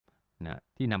นะ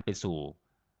ที่นำไปสู่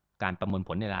การประมวลผ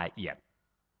ลในรายละเอียด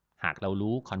หากเรา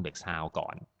รู้ convex how ก่อ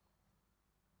น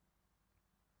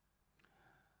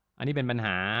อันนี้เป็นปัญห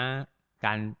าก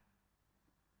าร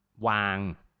วาง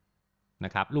น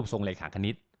ะครับรูปทรงเลขาค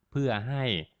ณิตเพื่อให้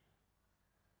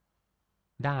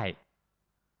ได้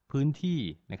พื้นที่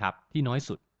นะครับที่น้อย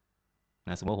สุดน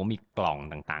ะสมมติผมมีกล่อง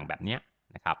ต่างๆแบบนี้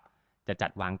นะครับจะจั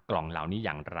ดวางกล่องเหล่านี้อ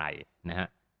ย่างไรนะฮะ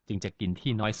จึงจะกิน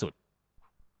ที่น้อยสุด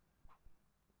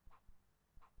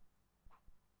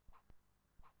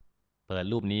เปิด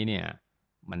รูปนี้เนี่ย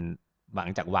มันหลัง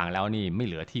จากวางแล้วนี่ไม่เ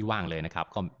หลือที่ว่างเลยนะครับ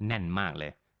ก็แน่นมากเล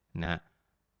ยนะฮะ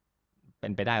เป็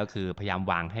นไปได้ก็คือพยายาม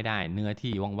วางให้ได้เนื้อ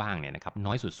ที่ว่างๆเนี่ยนะครับ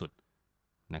น้อยสุด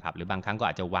ๆนะครับหรือบางครั้งก็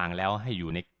อาจจะวางแล้วให้อยู่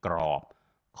ในกรอบ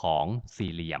ของ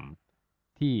สี่เหลี่ยม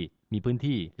ที่มีพื้น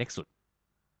ที่เล็กสุด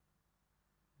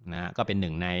นะก็เป็นห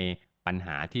นึ่งในปัญห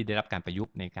าที่ได้รับการประยุก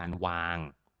ต์ในการวา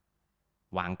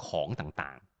งของต่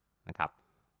างๆนะครับ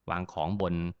วางของบ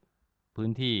นพื้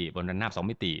นที่บนระนาบ2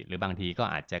มิติหรือบางทีก็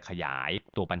อาจจะขยาย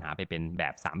ตัวปัญหาไปเป็นแบ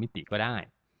บ3มิติก็ได้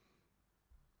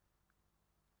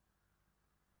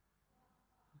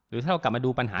หรือถ้าเรากลับมาดู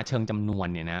ปัญหาเชิงจำนวน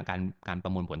เนี่ยนะการปร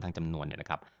ะมวลผลทางจำนวนเนี่ยนะ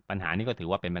ครับปัญหานี้ก็ถือ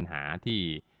ว่าเป็นปัญหาที่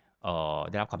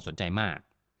ได้รับความสนใจมาก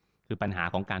คือปัญหา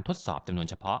ของการทดสอบจำนวน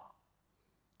เฉพาะ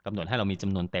กำหนดให้เรามีจ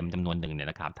ำนวนเต็มจำนวนหนึ่งเนี่ย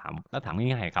นะครับถาม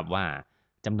ง่ายๆครับว่า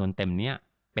จำนวนเต็มเนี้ย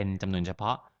เป็นจำนวนเฉพ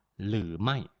าะหรือไ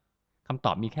ม่คำต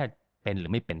อบมีแค่เป็นหรื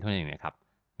อไม่เป็นเท่านั้นเองนะครับ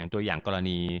อย่างตัวอย่างกร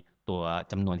ณีตัว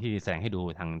จำนวนที่แสดงให้ดู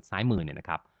ทางซ้ายมือเนี่ยนะ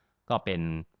ครับก็เป็น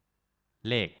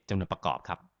เลขจำนวนประกอบ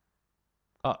ครับ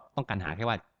ก็ต้องการหาแค่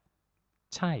ว่า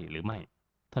ใช่หรือไม่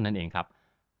เท่านั้นเองครับ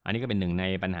อันนี้ก็เป็นหนึ่งใน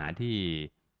ปัญหาที่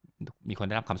มีคนไ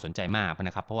ด้รับความสนใจมาก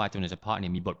นะครับเพราะว่าจำนวนเฉพาะเนี่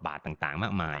ยมีบทบาทต่างๆมา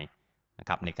กมายนะค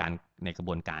รับในกระบ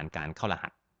วนการเข้ารหั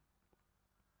ส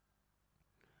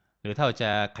หรือถ้าเราจะ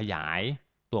ขยาย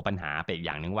ตัวปัญหาไปอีกอ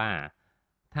ย่างหนึ่งว่า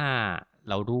ถ้า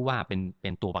เรารู้ว่าเป็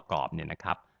นตัวประกอบเนี่ยนะค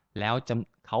รับแล้ว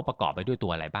เขาประกอบไปด้วยตั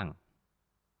วอะไรบ้าง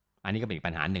อันนี้ก็เป็นอีก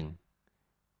ปัญหาหนึ่ง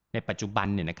ในปัจจุบัน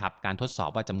เนี่ยนะครับการทดสอบ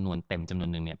ว่าจำนวนเต็มจำนวน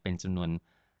หนึ่งเนี่ยเป็นจำนวน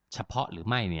เฉพาะหรือ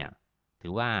ไม่เนี่ยถื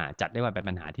อว่าจัดได้ว่าเป็น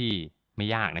ปัญหาที่ไม่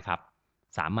ยากนะครับ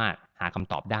สามารถหาค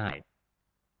ำตอบได้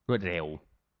รวดเร็ว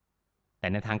แต่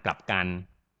ในทางกลับกัน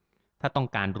ถ้าต้อง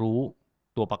การรู้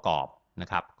ตัวประกอบนะ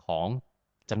ครับของ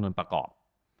จำนวนประกอบ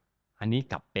อันนี้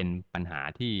กลับเป็นปัญหา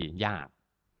ที่ยาก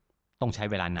ต้องใช้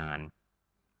เวลานาน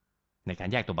ในการ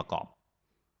แยกตัวประกอบ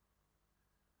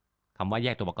คำว่าแย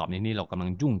กตัวประกอบนี้เรากำลัง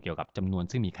ยุ่งเกี่ยวกับจำนวน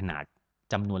ซึ่งมีขนาด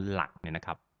จำนวนหลักเนี่ยนะค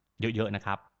รับเยอะๆนะค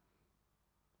รับ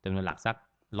จำนวนหลักสัก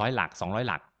100 หลัก200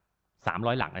 หลัก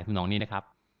300 หลักอะไรทำนองนี้นะครับ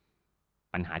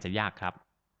ปัญหาจะยากครับ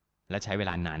และใช้เว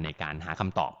ลานานในการหาค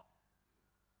ำตอบ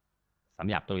สำ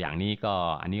หรับตัวอย่างนี้ก็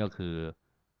อันนี้ก็คือ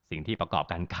สิ่งที่ประกอบ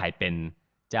กันกลายเป็น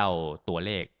เจ้าตัวเ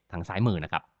ลขทางซ้ายมือน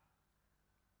ะครับ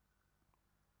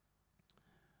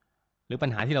หรือปัญ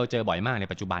หาที่เราเจอบ่อยมากใน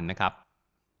ปัจจุบันนะครับ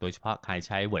โดยเฉพาะใครใ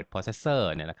ช้ word processor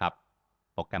เนี่ยนะครับ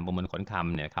โปรแกรมประมวลผลค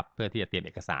ำเนี่ยครับเพื่อที่จะเตรียมเ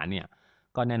อกสารเนี่ย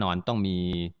ก็แน่นอนต้องมี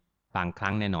บางค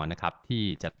รั้งแน่นอนนะครับที่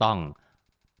จะต้อง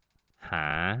หา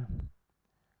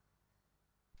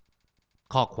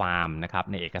ข้อความนะครับ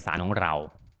ในเอกสารของเรา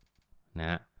น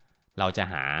ะเราจะ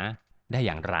หาได้อ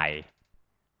ย่างไร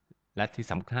และที่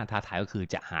สำคัญท้าทายก็คือ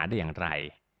จะหาได้อย่างไร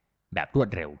แบบรวด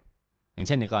เร็วอย่างเ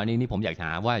ช่นในกรณีนี้ผมอยากห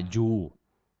าว่า you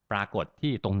ปรากฏ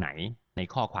ที่ตรงไหนใน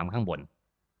ข้อความข้างบน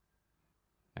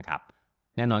นะครับ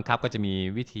แน่นอนครับก็จะมี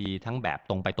วิธีทั้งแบบ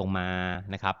ตรงไปตรงมา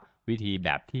นะครับวิธีแบ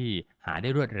บที่หาได้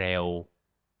รวดเร็ว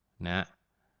นะ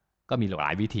ก็มีหลากหล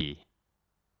ายวิธี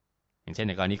อย่างเช่นใ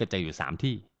นกรณีก็จะอยู่3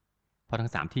ที่เพราะทั้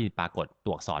ง3ที่ปรากฏ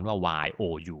ตัวอักษรว่า y o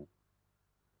u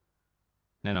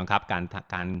แน่นอนครับ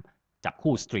การจับ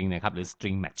คู่ string นะครับหรือ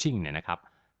string matching เนี่ยนะครับ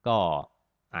ก็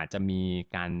อาจจะมี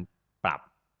การปรับ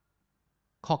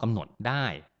ข้อกำหนดได้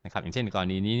นะครับอย่างเช่นในกร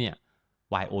ณีนี้เนี่ย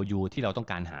you ที่เราต้อง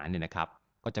การหาเนี่ยนะครับ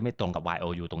ก็จะไม่ตรงกับ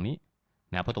you ตรงนี้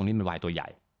นะเพราะตรงนี้มัน y ตัวใหญ่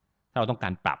ถ้าเราต้องกา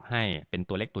รปรับให้เป็น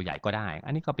ตัวเล็กตัวใหญ่ก็ได้อั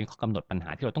นนี้ก็เป็นข้อกำหนดปัญหา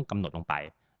ที่เราต้องกำหนดลงไป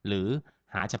หรือ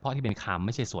หาเฉพาะที่เป็นคำไ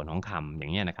ม่ใช่ส่วนของคำอย่า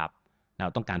งนี้นะครับเร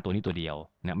าต้องการตัวนี้ตัวเดียว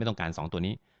นะไม่ต้องการ2ตัว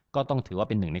นี้ก็ต้องถือว่า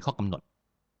เป็นหนึ่งในข้อกำหนด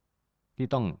ที่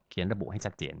ต้องเขียนระบุให้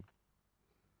ชัดเจน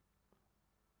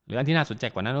หรืออันที่น่าสนใจ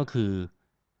กว่านั้นก็คือ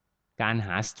การห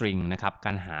าสตริงนะครับก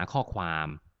ารหาข้อความ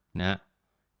นะ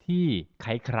ที่ค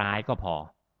ล้ายๆก็พอ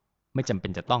ไม่จำเป็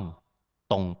นจะต้อง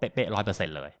ตรงเป๊ะๆ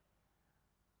100%เลย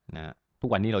นะทุก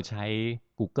วันนี้เราใช้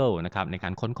Google นะครับในกา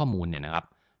รค้นข้อมูลเนี่ยนะครับ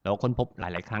เราค้นพบหล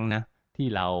ายๆครั้งนะที่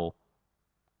เรา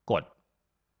กด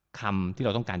คำที่เร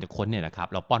าต้องการจะค้นเนี่ยนะครับ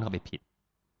เราป้อนเข้าไปผิด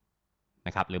น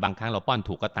ะครับหรือบางครั้งเราป้อน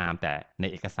ถูกก็ตามแต่ใน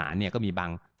เอกสารเนี่ยก็มีบา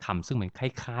งคำซึ่งมันค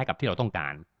ล้ายๆกับที่เราต้องกา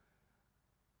ร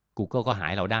Google ก็หา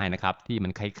ให้เราได้นะครับที่มั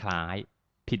นคล้าย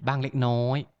ๆผิดบ้างเล็กน้อ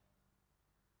ย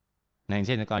อย่างเ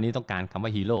ช่นในกรณีต้องการคำว่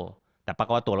าฮีโร่แต่ปราก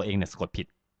ฏว่าตัวเราเองเนี่ยสะกดผิด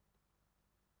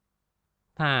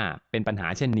ถ้าเป็นปัญหา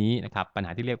เช่นนี้นะครับปัญห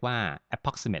าที่เรียกว่า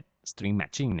approximate string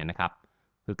matching เนี่ยนะครับ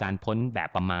คือการพ้นแบบ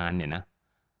ประมาณเนี่ยนะ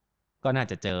ก็น่า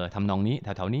จะเจอทำนองนี้แ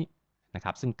ถวๆนี้นะค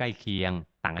รับซึ่งใกล้เคียง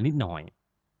ต่างกันนิดหน่อย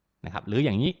นะครับหรืออ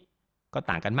ย่างนี้ก็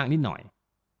ต่างกันมากนิดหน่อย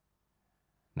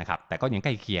นะครับแต่ก็ยังใก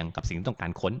ล้เคียงกับสิ่งที่ต้องกา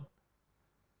รค้น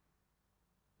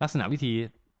ลักษณะวิธี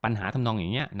ปัญหาทำนองอย่า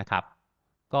งเงี้ยนะครับ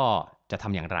ก็จะท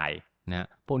ำอย่างไรนะ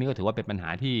พวกนี้ก็ถือว่าเป็นปัญหา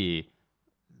ที่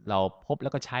เราพบแล้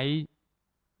วก็ใช้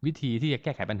วิธีที่จะแ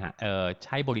ก้ไขปัญหาใ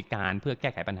ช้บริการเพื่อแก้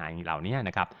ไขปัญหาเหล่านี้น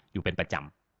ะครับอยู่เป็นประจำ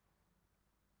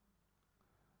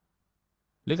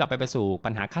หรือกลับไปสู่ปั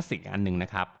ญหาคลาสสิกอันหนึ่งน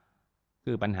ะครับ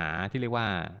คือปัญหาที่เรียกว่า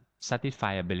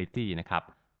satisfiability นะครับ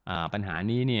ปัญหา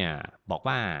นี้เนี่ยบอก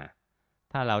ว่า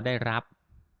ถ้าเราได้รับ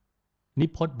นิ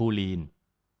พจน์บูลีน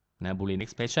นะบูลีน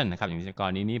expression นะครับอย่างกร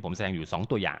ณีนี้ผมแสดงอยู่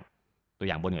2ตัวอย่าง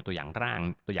บนกับตัวอย่างล่า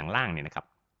งเนี่ยนะครับ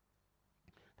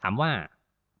ถามว่า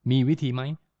มีวิธีไหม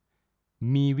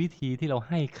มีวิธีที่เรา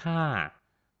ให้ค่า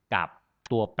กับ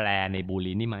ตัวแปรในบู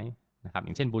ลีนนี่ไหมนะครับอ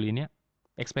ย่างเช่นบูลีนเนี้ย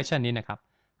expression นี้นะครับ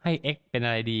ให้ x เป็นอ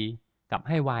ะไรดีกับใ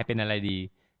ห้ y เป็นอะไรดี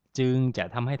จึงจะ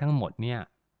ทำให้ทั้งหมดเนี่ย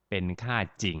เป็นค่า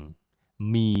จริง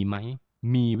มีไหม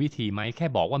มีวิธีไหมแค่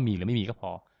บอกว่ามีหรือไม่มีก็พ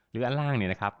อหรืออันล่างเนี่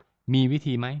ยนะครับมีวิ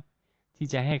ธีไหมที่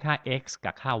จะให้ค่า x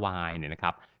กับค่า y เนี่ยนะค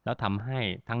รับแล้วทำให้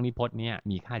ทั้งนิพจน์เนี่ย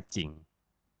มีค่าจริง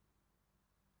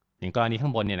อย่างกรณีข้า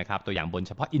งบนเนี่ยนะครับตัวอย่างบนเ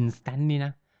ฉพาะ instant นี่น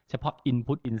ะเฉพาะ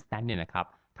input instant เนี่ยนะครับ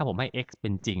ถ้าผมให้ x เป็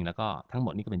นจริงแล้วก็ทั้งหม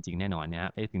ดนี่ก็เป็นจริงแน่นอนนะ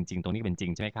จริงๆตรงนี้ก็เป็นจริ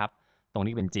งใช่ไหมครับตรง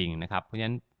นี้ก็เป็นจริงนะครับเพราะฉะ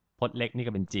นั้นพจน์เล็กนี่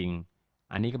ก็เป็นจริง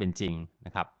อันนี้ก็เป็นจริงน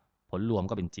ะครับผลรวม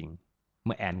ก็เป็นจริงเ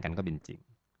มื่อแอนกันก็เป็นจริง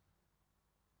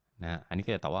นะอันนี้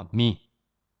ก็จะตอบว่า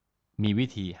มีวิ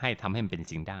ธีให้ทำให้มันเป็น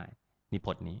จริงได้นิพ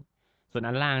จน์นี้ส่วน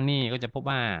อันล่างนี่ก็จะพบ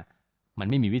ว่ามัน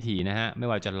ไม่มีวิธีนะฮะไม่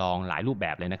ว่าจะลองหลายรูปแบ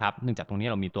บเลยนะครับเนื่องจากตรงนี้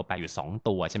เรามีตัวแปรอยู่2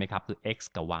ตัวใช่ไหมครับคือ x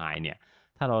กับ y เนี่ย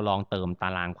ถ้าเราลองเติมตา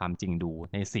รางความจริงดู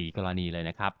ใน4กรณีเลย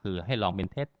นะครับคือให้ลองเป็น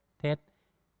เท็จเท็จ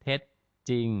เท็จ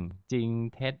จริงจริง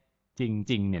เท็จจริง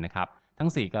จริงเนี่ยนะครับทั้ง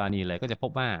4กรณีเลยก็จะพ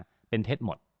บว่าเป็นเท็จห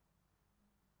มด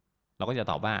เราก็จะ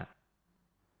ตอบว่า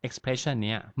expression เ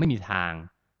นี้ยไม่มีทาง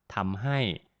ทำให้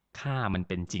ค่ามันเ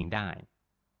ป็นจริงได้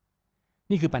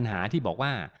นี่คือปัญหาที่บอกว่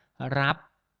ารับ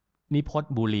นิพจ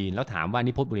น์บูลีนแล้วถามว่า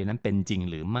นิพจน์บูลีนนั้นเป็นจริง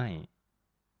หรือไม่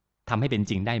ทำให้เป็น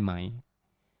จริงได้ไหม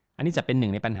อันนี้จะเป็นหนึ่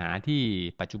งในปัญหาที่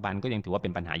ปัจจุบันก็ยังถือว่าเป็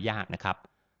นปัญหายากนะครับ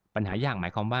ปัญหายากหมา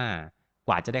ยความว่าก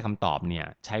ว่าจะได้คำตอบเนี่ย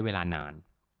ใช้เวลานาน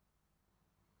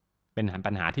เป็น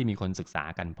ปัญหาที่มีคนศึกษา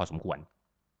กันพอสมควร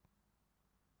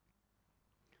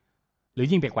หรือ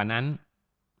ยิ่งไปกว่านั้น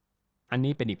อัน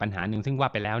นี้เป็นอีกปัญหาหนึ่งซึ่งว่า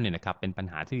ไปแล้วเนี่ยนะครับเป็นปัญ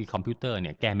หาที่คอมพิวเตอร์เ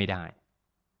นี่ยแก้ไม่ได้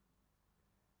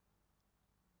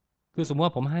คือสมมติ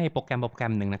ว่าผมให้โปรแกร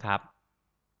มหนึ่งนะครับ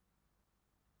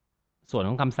ส่วนข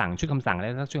องคำสั่งชุดคำสั่งและ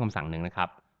ชุดคำสั่งหนึ่งนะครับ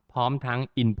พร้อมทั้ง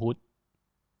input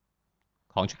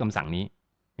ของชุดคำสั่งนี้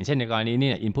อย่างเช่นในกรณีนี้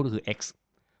เนี่ย input ก็คือ x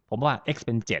ผมว่า x เ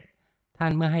ป็น7ท่า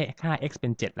นเมื่อให้ค่า x เป็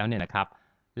น7แล้วเนี่ยนะครับ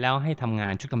แล้วให้ทำงา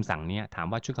นชุดคำสั่งนี้ถาม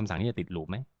ว่าชุดคำสั่งนี้จะติดลูป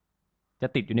ไหมจะ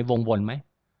ติดอยู่ในวงวนไหม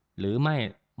หรือไม่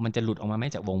มันจะหลุดออกมาไหม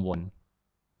จากวงวน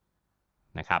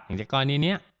นะครับอย่างเช่นกรณี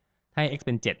นี้ให้ x เ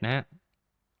ป็น7นะ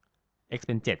x เ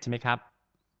ป็น7ใช่ไหมครับ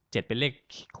7เป็นเลข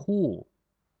คู่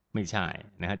ไม่ใช่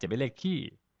นะฮะ7เป็นเลขคี่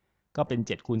ก็เป็น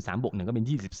7คูณ3บวก1ก็เป็น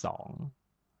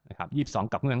22นะครับ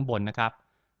22กับข้างบนนะครับ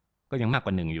ก็ยังมากก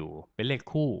ว่า1อยู่เป็นเลข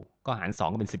คู่ก็หาร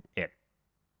2ก็เป็น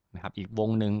11นะครับอีกวง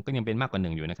หนึ่งก็ยังเป็นมากกว่า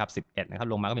1อยู่นะครับ11นะครับ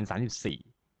ลงมาก็เป็น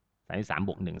33บ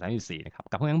วก1 34นะครับ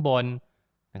กับข้างบน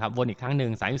นะครับวนอีกครั้งหนึ่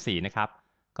ง34นะครับ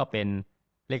ก็เป็น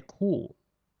เลขคู่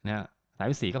นะ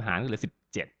34ก็หารก็เหลือ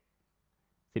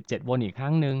17วนอีกครั้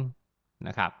งหนึ่งน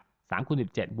ะครับ3คูณ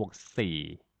17บวก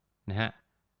4นะฮะ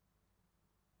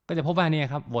ก็จะพบว่าเนี่ย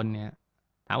ครับวนเนี่ย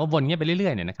ถามว่าวนเงี้ยไปเรื่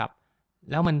อยๆเนี่ยนะครับ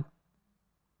แล้วมัน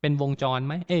เป็นวงจรไ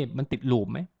หมมันติดลูป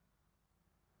ไหม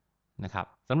นะครับ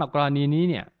สำหรับกรณีนี้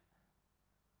เนี่ย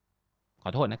ขอ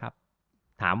โทษนะครับ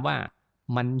ถามว่า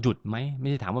มันหยุดไหมไม่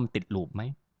ใช่ถามว่ามันติดลูปไหม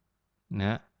น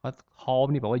ะเพราะ halt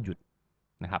นี่แปลว่าหยุด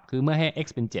นะครับคือเมื่อให้ x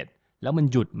เป็น7แล้วมัน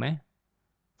หยุดไหม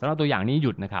สำหรับตัวอย่างนี้ห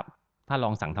ยุดนะครับถ้าล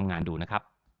องสั่งทำงานดูนะครับ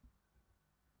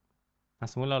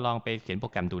สมมติเราลองไปเขียนโปร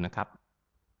แกรมดูนะครับ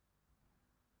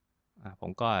ผ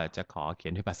มก็จะขอเขีย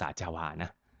นด้วยภาษา Java นะ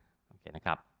โอเคนะค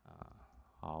รับ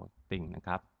halting นะค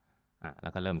รับแล้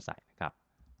วก็เริ่มใส่นะครับ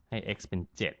ให้ x เป็น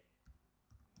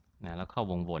7นะแล้วเข้า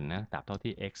วงวนนะตราบเท่า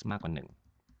ที่ x มากกว่า1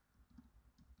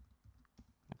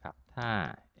นะครับถ้า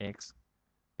x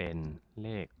เป็นเล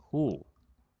ขคู่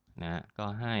นะก็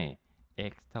ให้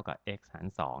x เท่ากับ x หาร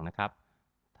2นะครับ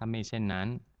ถ้าไม่เช่นนั้น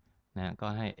นะก็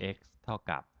ให้ x เท่า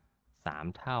กับ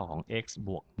3เท่าของ x บ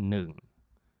วก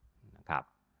1นะครับ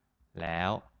แล้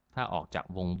ว ถ้าออกจาก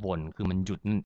วงวนคือมันหยุดนั่น